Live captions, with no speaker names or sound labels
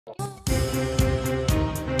Sorry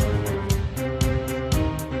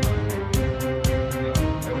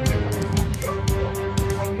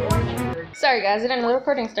guys, I didn't know the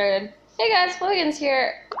recording started. Hey guys, Williams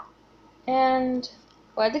here. And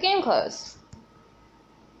why'd the game close?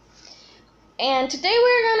 And today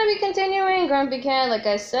we're going to be continuing Grumpy Cat, like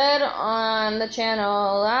I said on the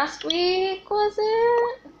channel last week, was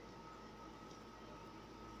it?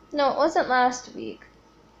 No, it wasn't last week.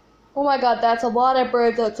 Oh my god, that's a lot of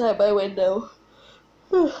birds outside my window.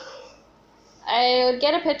 I would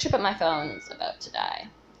get a picture, but my phone's about to die.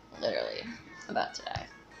 Literally, about to die.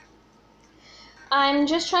 I'm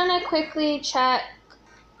just trying to quickly check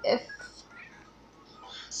if...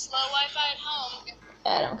 Slow Wi-Fi at home.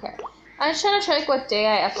 I don't care. I'm just trying to check what day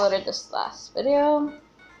I uploaded this last video.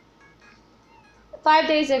 5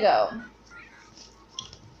 days ago.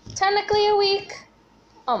 Technically a week.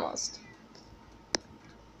 Almost.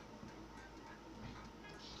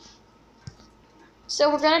 So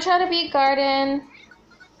we're going to try to beat Garden.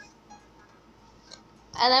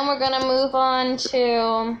 And then we're going to move on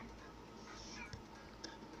to...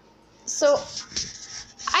 So,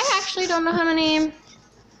 I actually don't know how many...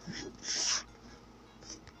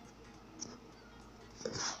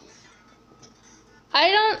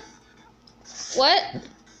 What?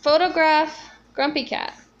 Photograph Grumpy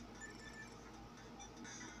Cat.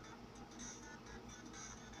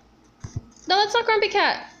 No, that's not Grumpy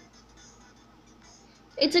Cat.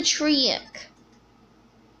 It's a Trick.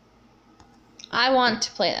 I want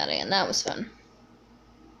to play that again. That was fun.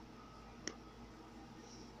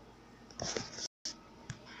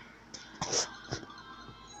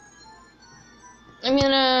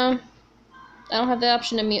 I don't have the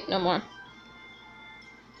option to mute no more.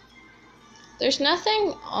 There's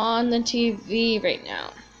nothing on the TV right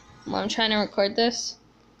now while I'm trying to record this.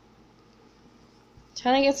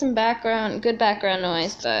 Trying to get some good background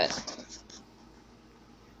noise, but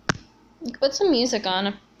you can put some music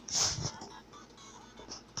on.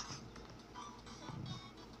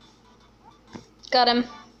 Got him.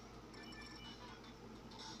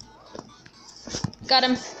 Got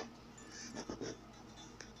him.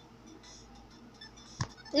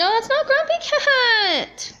 No, that's not Grumpy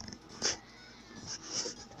Cat.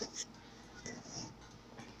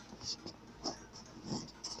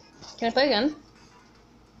 Can I play again?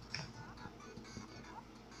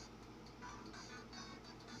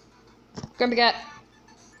 Grumpy Cat.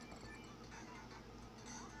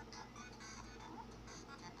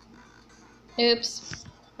 Oops.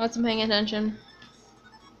 I wasn't paying attention.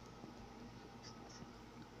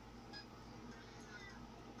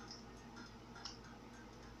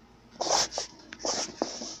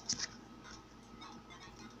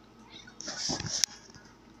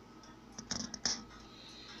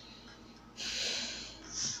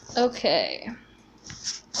 Okay.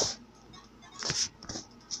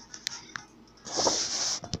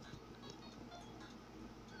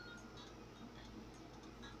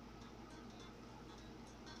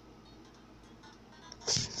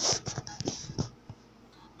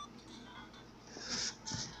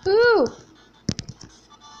 Ooh!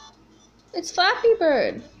 It's Flappy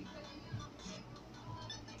Bird.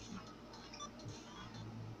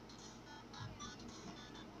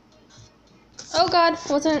 Oh god,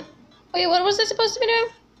 wasn't... Wait, what was I supposed to be doing?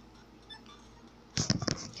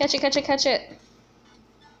 Catch it, catch it, catch it.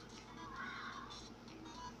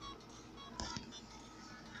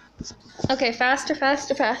 Okay, faster,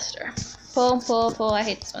 faster, faster. Pull, pull, pull. I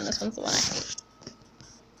hate this one. This one's the one I hate.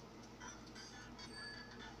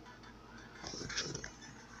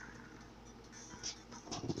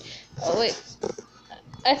 Oh, wait.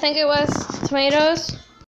 I think it was tomatoes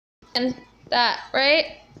and that,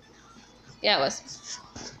 right? Yeah, it was.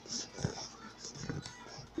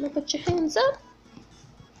 Put your hands up.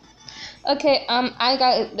 Okay, no,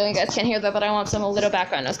 you guys can't hear that, but I want some little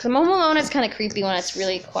background noise, because Home Alone is kind of creepy when it's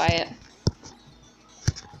really quiet.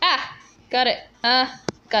 Ah! Got it.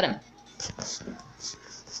 Got him.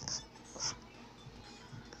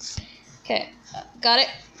 Okay, got it,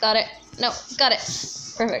 got it. No, got it.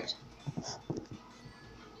 Perfect.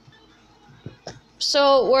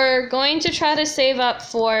 So, we're going to try to save up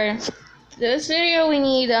for this video. We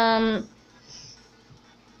need,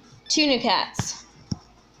 2 new cats.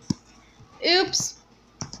 Oops.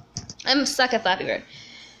 I'm stuck at Flappy Bird.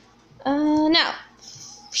 Now.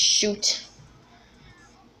 Shoot.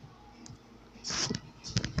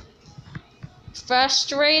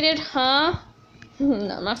 Frustrated, huh?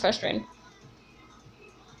 No, I'm not frustrated.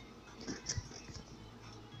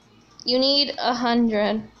 You need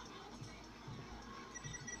 100.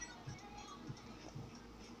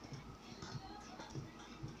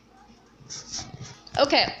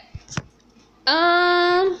 Okay.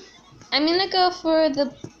 I'm gonna go for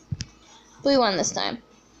the blue one this time.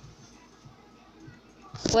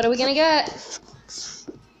 What are we gonna get?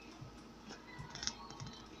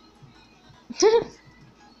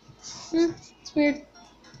 It's weird.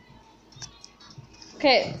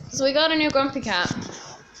 Okay, so we got a new Grumpy Cat.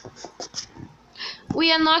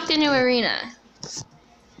 We unlocked a new arena.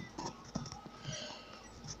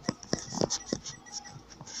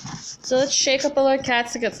 So let's shake up all our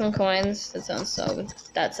cats to get some coins.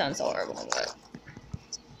 That sounds horrible, but.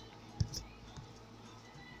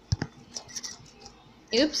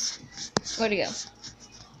 Oops. Where'd he go?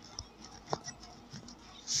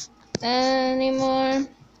 Any more?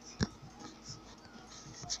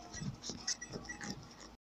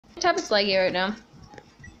 Topic's laggy right now.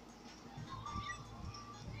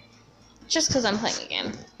 Just because I'm playing a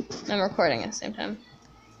game. I'm recording at the same time.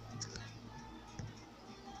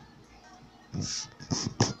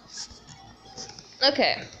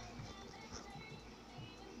 Okay.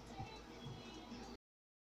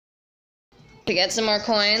 To get some more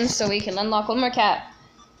coins so we can unlock one more cat.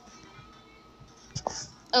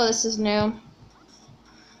 Oh, this is new.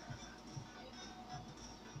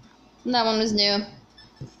 That one was new.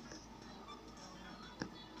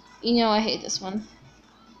 You know I hate this one.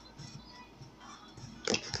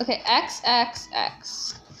 Okay, X, X,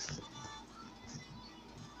 X.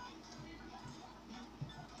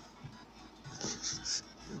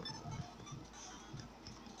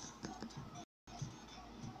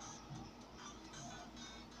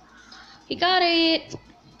 He got it.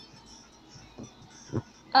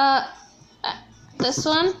 This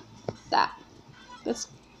one? That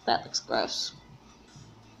looks gross.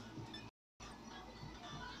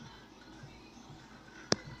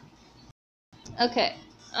 Okay.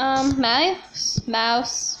 Mouse,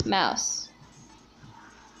 mouse, mouse.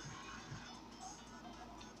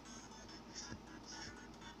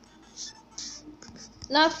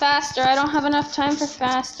 Not faster. I don't have enough time for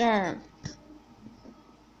faster.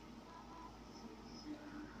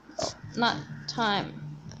 Oh, not time.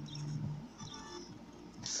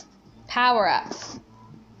 Power up.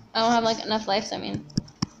 I don't have like enough lives, I mean.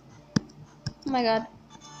 Oh my god.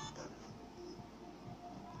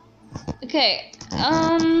 Okay,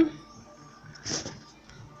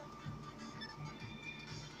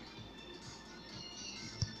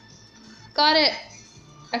 got it.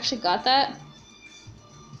 Actually got that.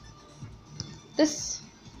 This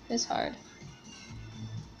is hard.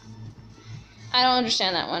 I don't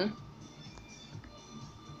understand that one.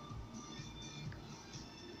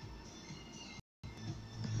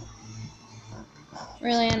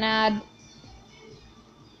 Really an ad.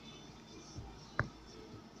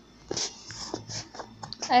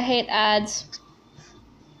 I hate ads.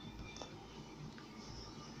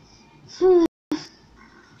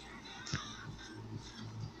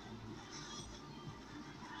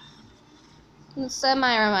 It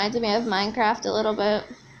semi reminded me of Minecraft a little bit.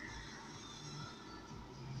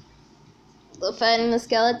 The fighting the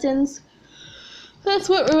skeletons. That's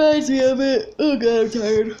what reminds me of it. Oh god, I'm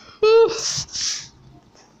tired.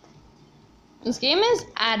 This game is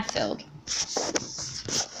ad-filled.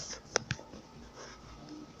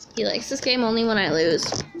 He likes this game only when I lose.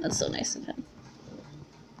 That's so nice of him.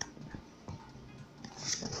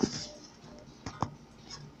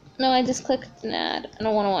 No, I just clicked an ad. I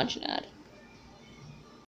don't want to watch an ad.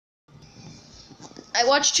 I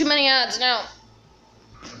watch too many ads now.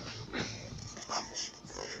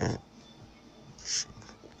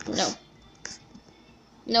 No.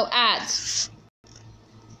 No ads.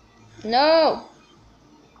 No.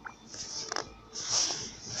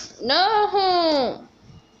 No.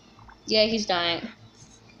 Yeah, he's dying.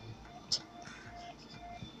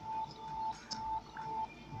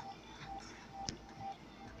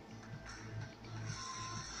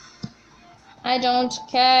 I don't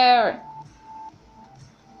care.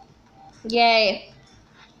 Yay.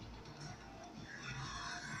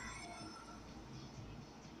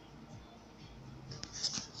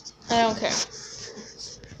 I don't care.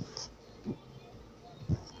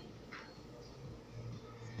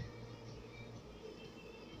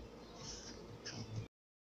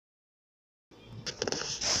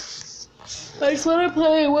 I just want to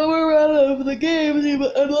play when we're out of the game and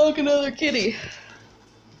unlock another kitty.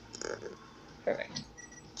 Perfect.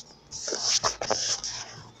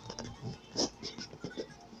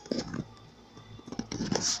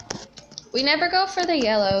 We never go for the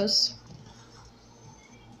yellows.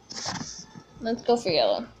 Let's go for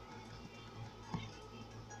yellow.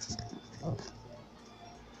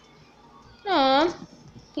 Aww,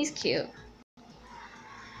 he's cute.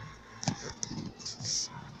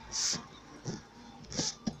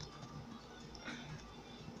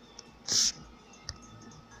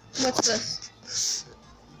 What's this?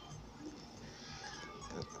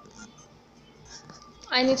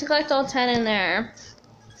 I need to collect all 10 in there.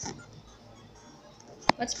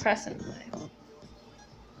 Let's press and play.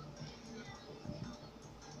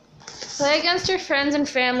 Play against your friends and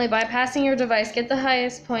family by passing your device. Get the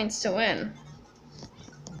highest points to win.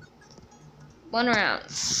 1 round.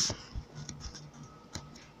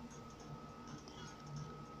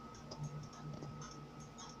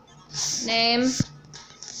 Name.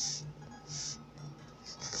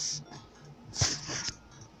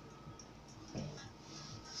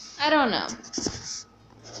 I don't know.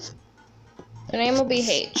 The name will be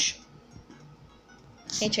H.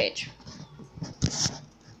 HH.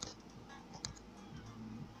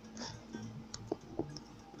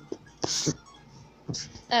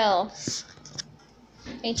 L.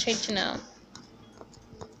 HH and L.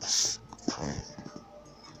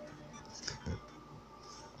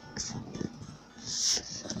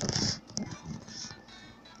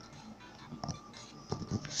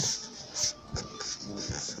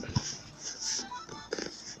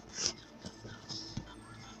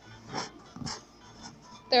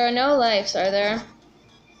 There are no lives, are there?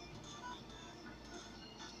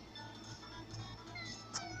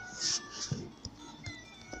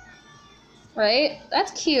 Right?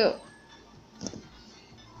 That's cute.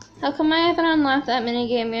 How come I haven't unlocked that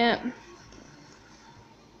minigame yet?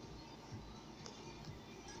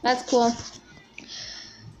 That's cool.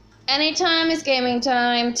 Anytime is gaming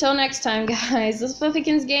time. Till next time, guys. This is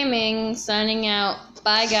Fluffykins Gaming signing out.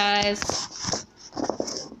 Bye, guys.